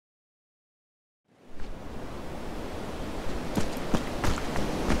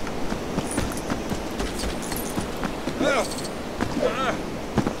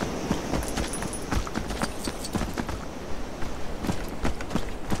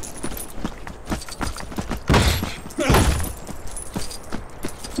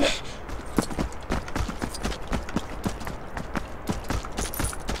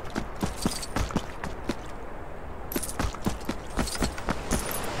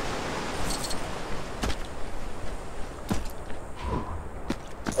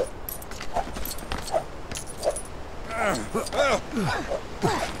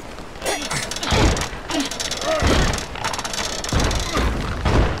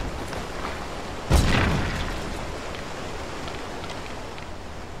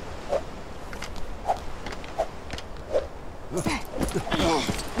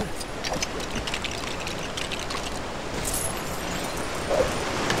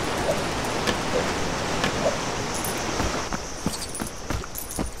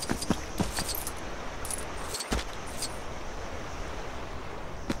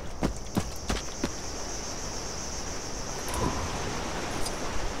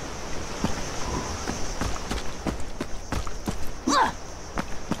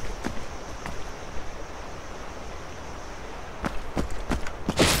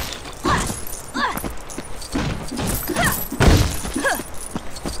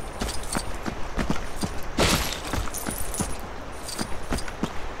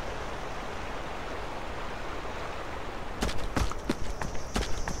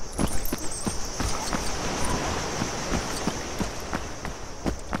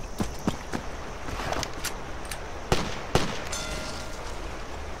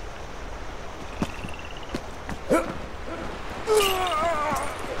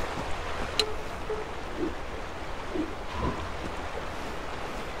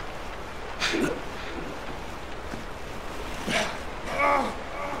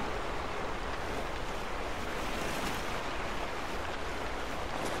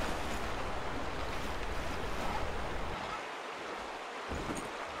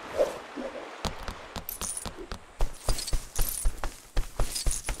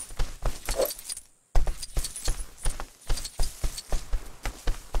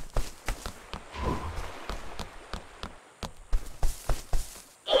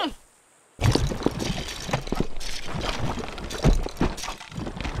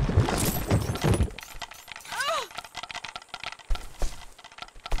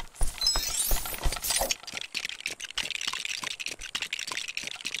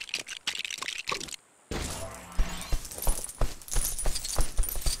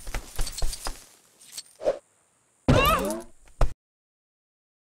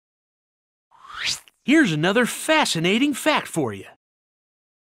Here's another fascinating fact for you.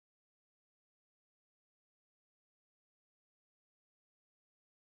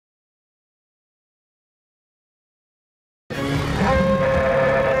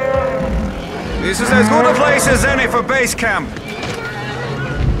 This is as good a place as any for base camp.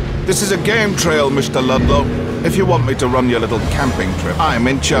 This is a game trail, Mr. Ludlow. If you want me to run your little camping trip, I'm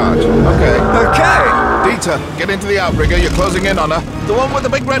in charge. Okay. Okay! Dieter, get into the outrigger. You're closing in on her. The one with the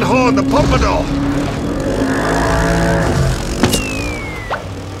big red horn, the pompadour.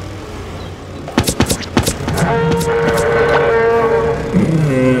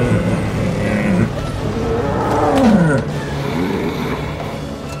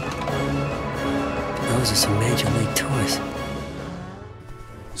 Those are some Major League toys.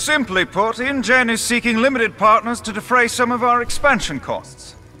 Simply put, InGen is seeking limited partners to defray some of our expansion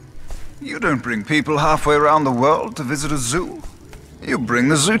costs. You don't bring people halfway around the world to visit a zoo. You bring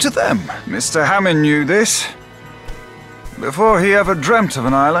the zoo to them. Mr. Hammond knew this before he ever dreamt of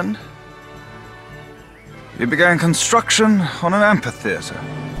an island. He began construction on an amphitheater.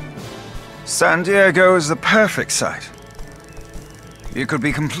 San Diego is the perfect site. It could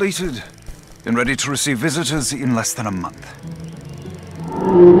be completed and ready to receive visitors in less than a month.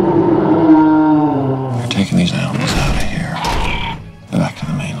 You're taking these animals out of here. They're back to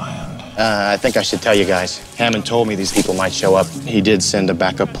the mainland. I think I should tell you guys. Hammond told me these people might show up. He did send a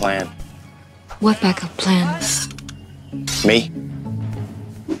backup plan. What backup plan? Me?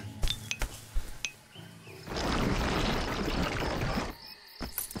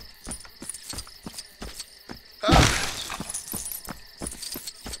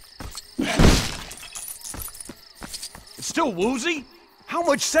 It's still woozy? How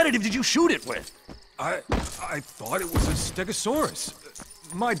much sedative did you shoot it with? I thought it was a stegosaurus.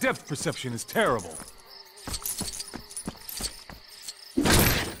 My depth perception is terrible.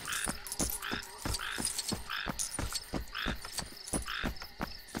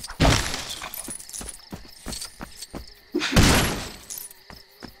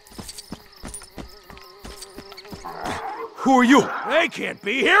 Who are you? They can't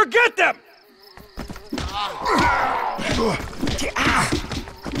be here. Get them!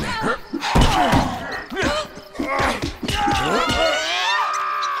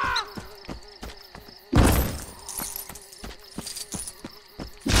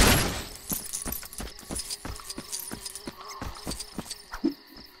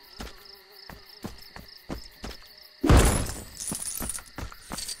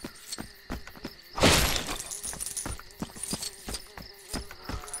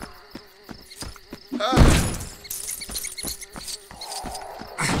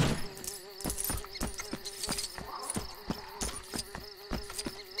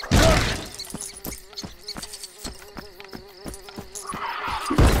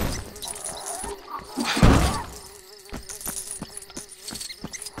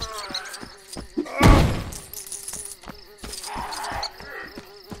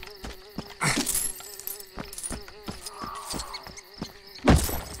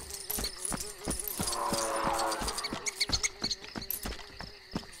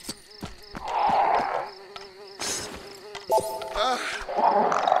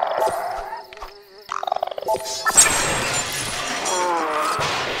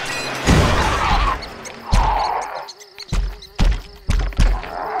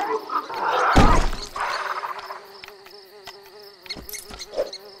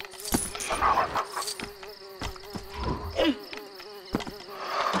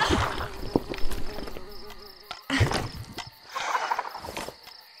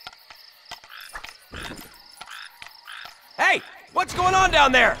 What's going on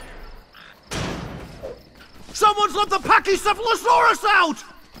down there? Someone's let the Pachycephalosaurus out!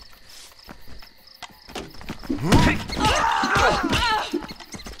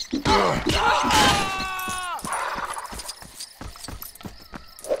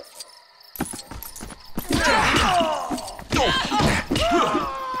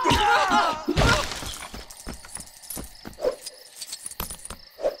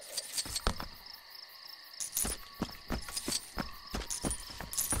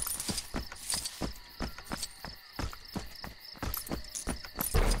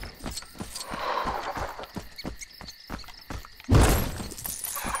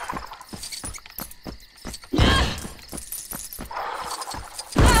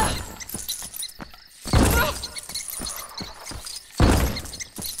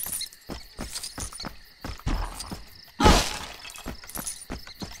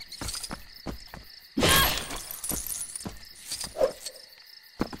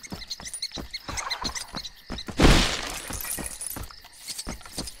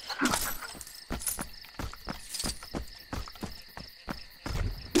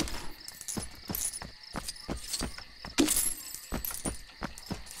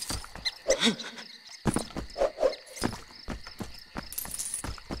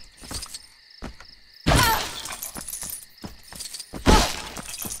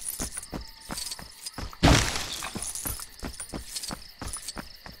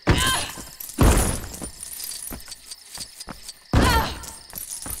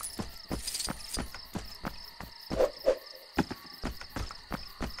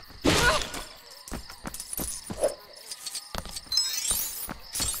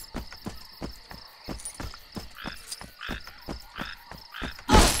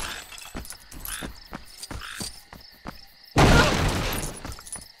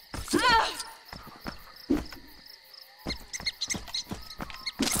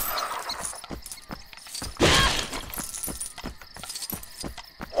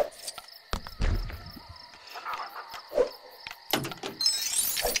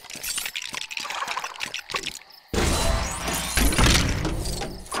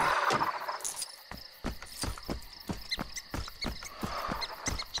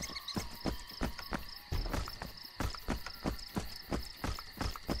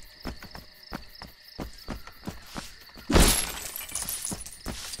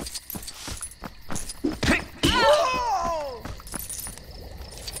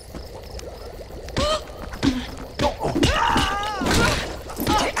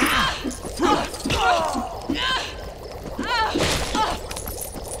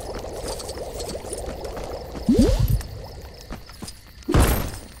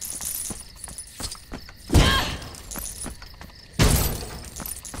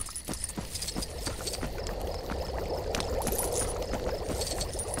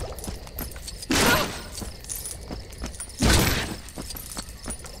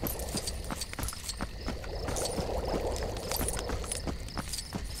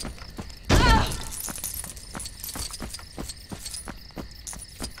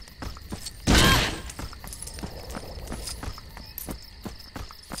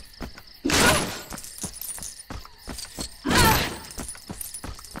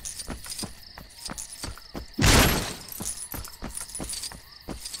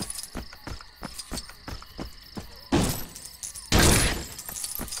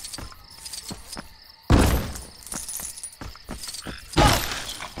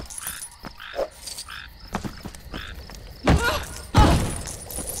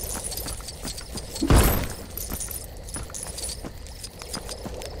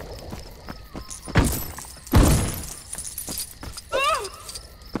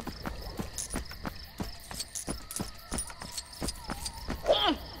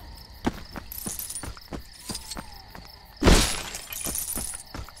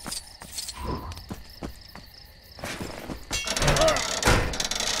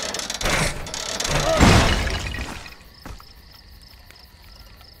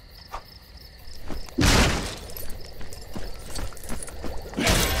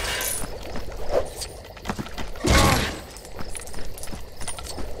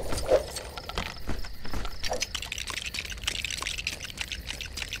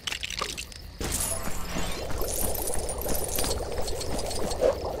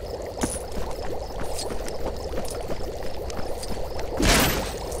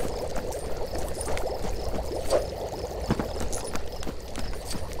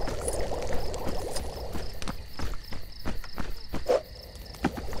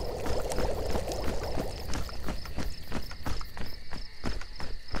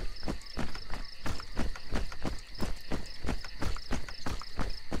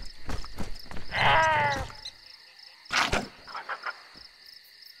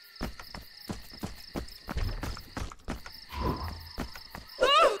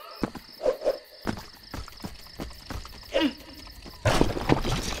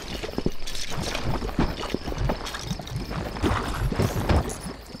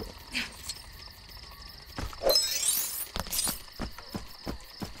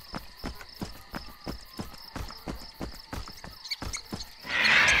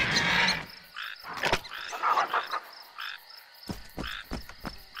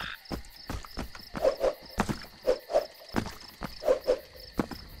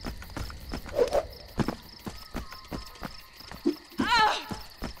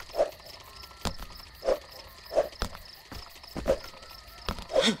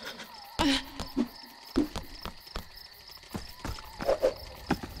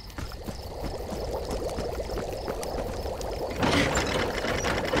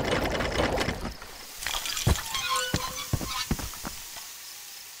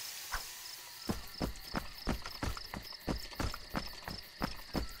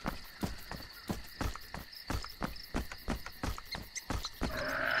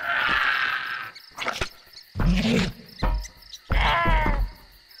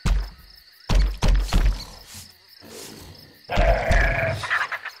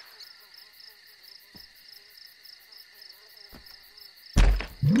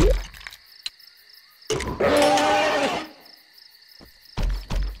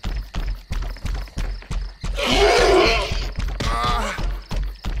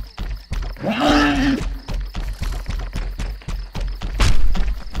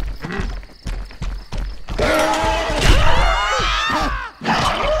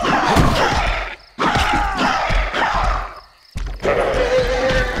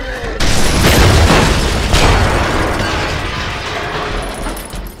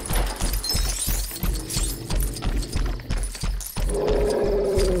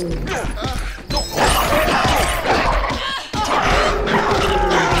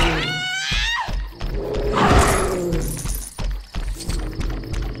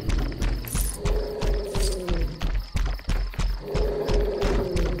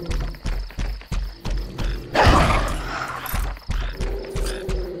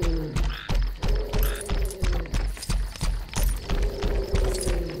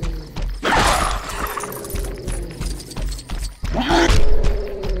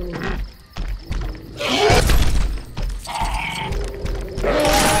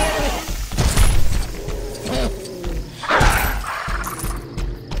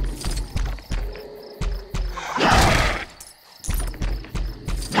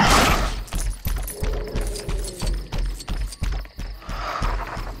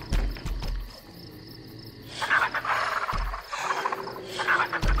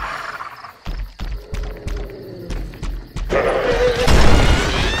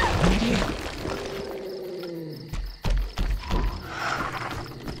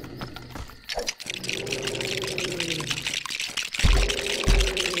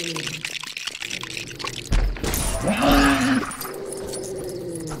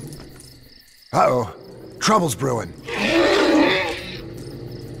 Uh-oh. Trouble's brewing.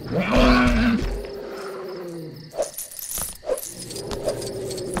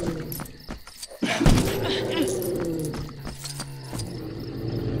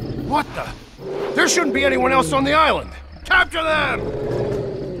 What the? There shouldn't be anyone else on the island! Capture them!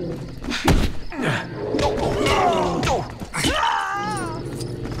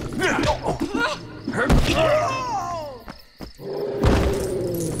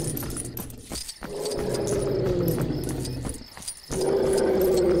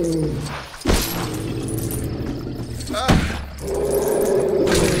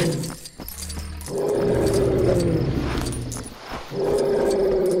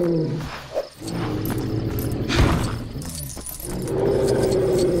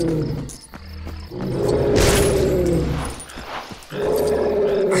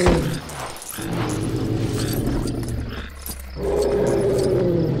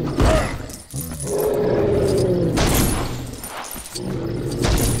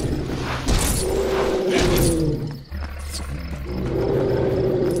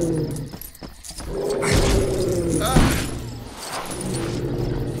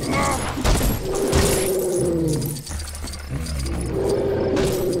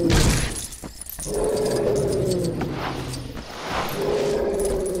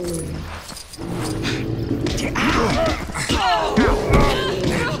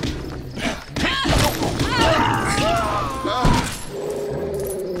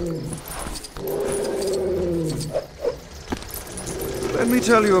 Let me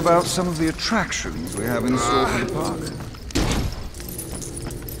tell you about some of the attractions we have in store for the park.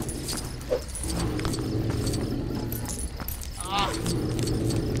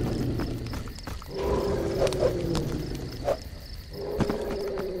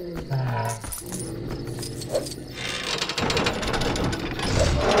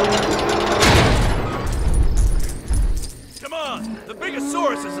 Come on! The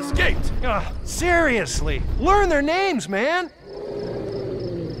Bigosaurus has escaped! Seriously, learn their names, man!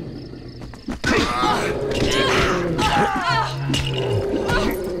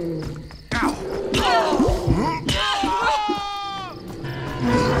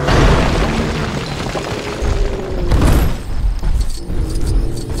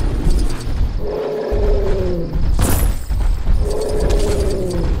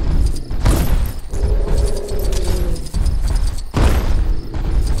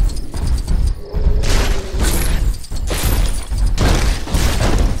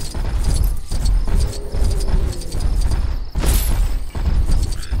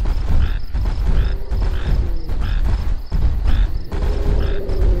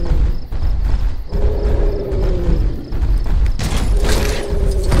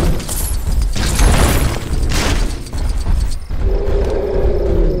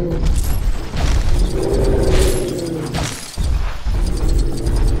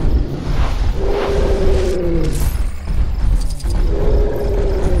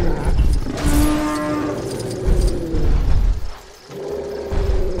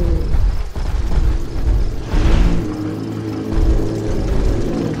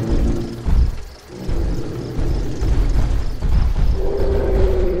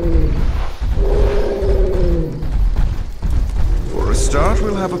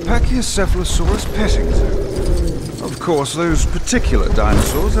 Have a Pachycephalosaurus petting zoo. Of course, those particular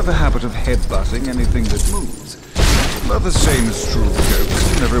dinosaurs have a habit of headbutting anything that moves. But the same is true of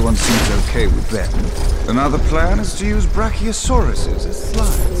goats, and everyone seems okay with them. Another plan is to use Brachiosauruses as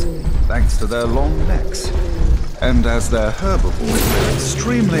slides, thanks to their long necks. And as they're herbivores, they're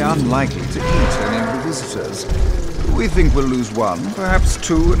extremely unlikely to eat any of the visitors. We think we'll lose one, perhaps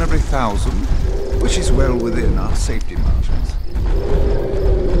two in every 1,000, which is well within our safety margins.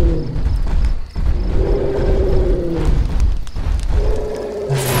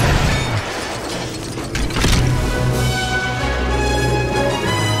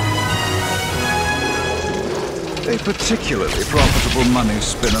 A particularly profitable money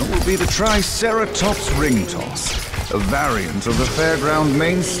spinner will be the Triceratops ring toss, a variant of the fairground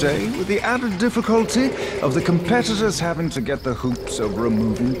mainstay with the added difficulty of the competitors having to get the hoops over a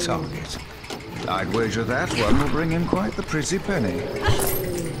moving target. I'd wager that one will bring in quite the pretty penny.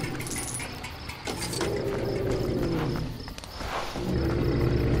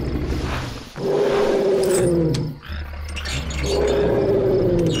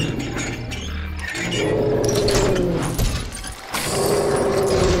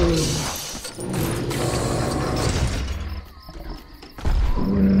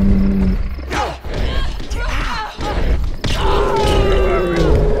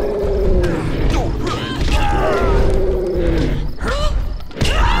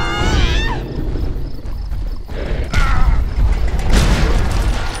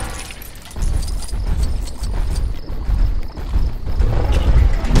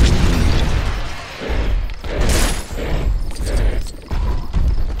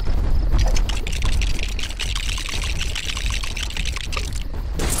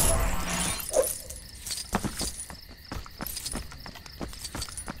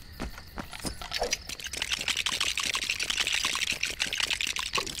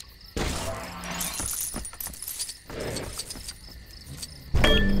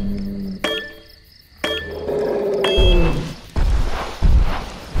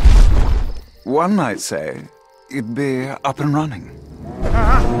 one might say, it'd be up and running.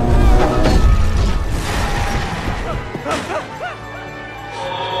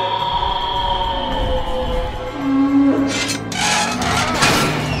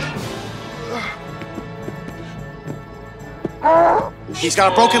 He's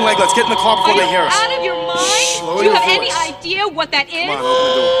got a broken leg. Let's get in the car before they hear us. Out of your mind? Shh, Do you have any idea what that is? Come on, open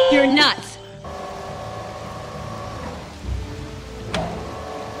the door. You're nuts.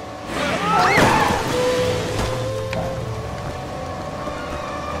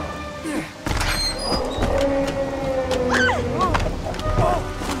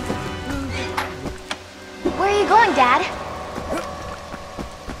 Where are you going, Dad?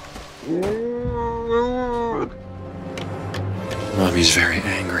 Mommy's very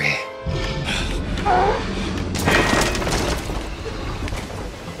angry.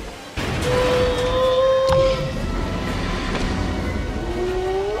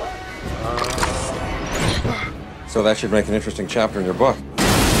 So that should make an interesting chapter in your book.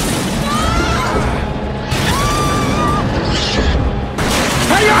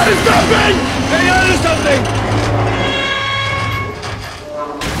 Hang on to something! Hang on to something!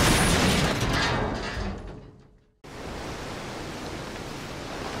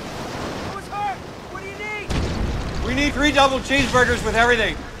 We need 3 double cheeseburgers with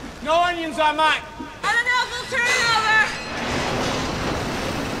everything. No onions on mine! I don't know if we'll turn it over.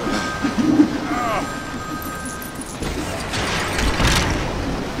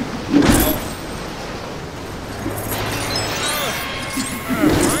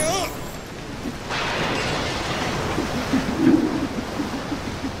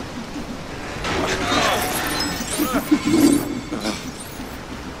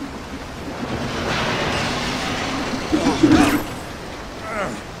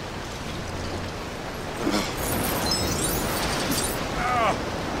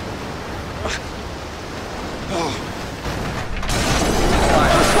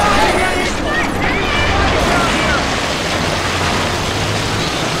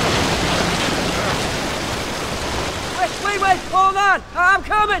 Wait, hold on! I'm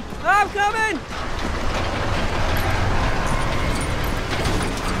coming! I'm coming!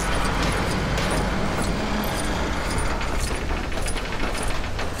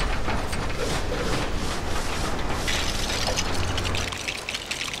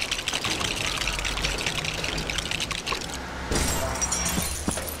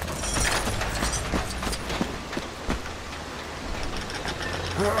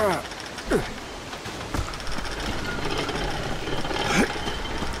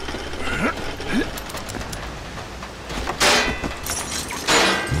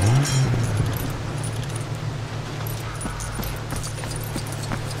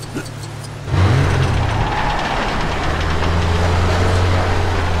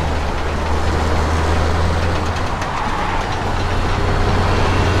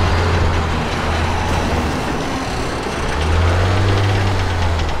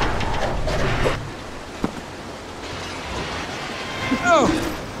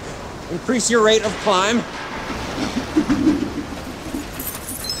 Increase your rate of climb.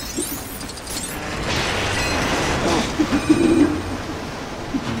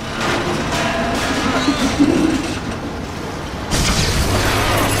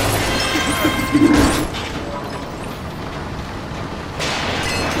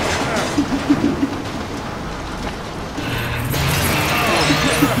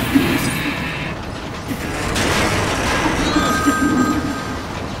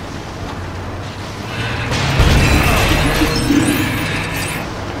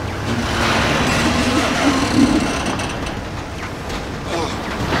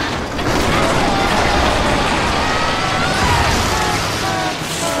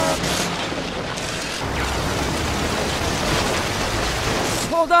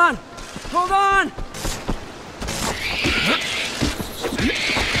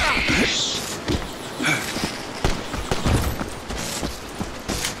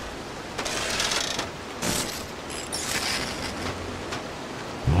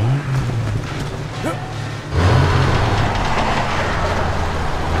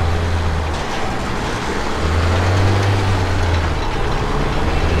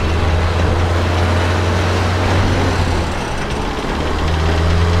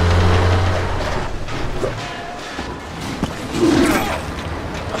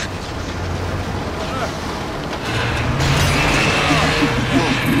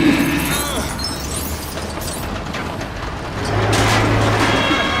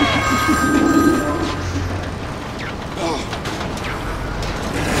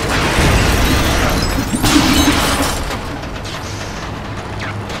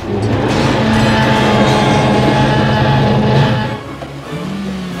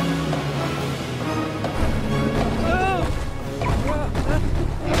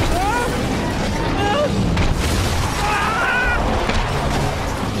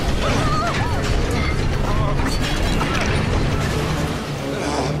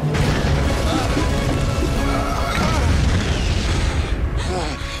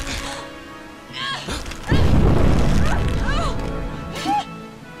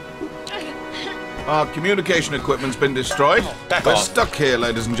 Our communication equipment's been destroyed. We're stuck here,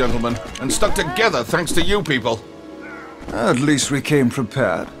 ladies and gentlemen, and stuck together thanks to you people. At least we came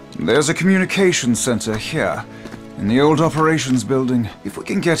prepared. There's a communication center here, in the old operations building. If we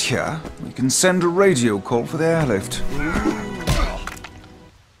can get here, we can send a radio call for the airlift.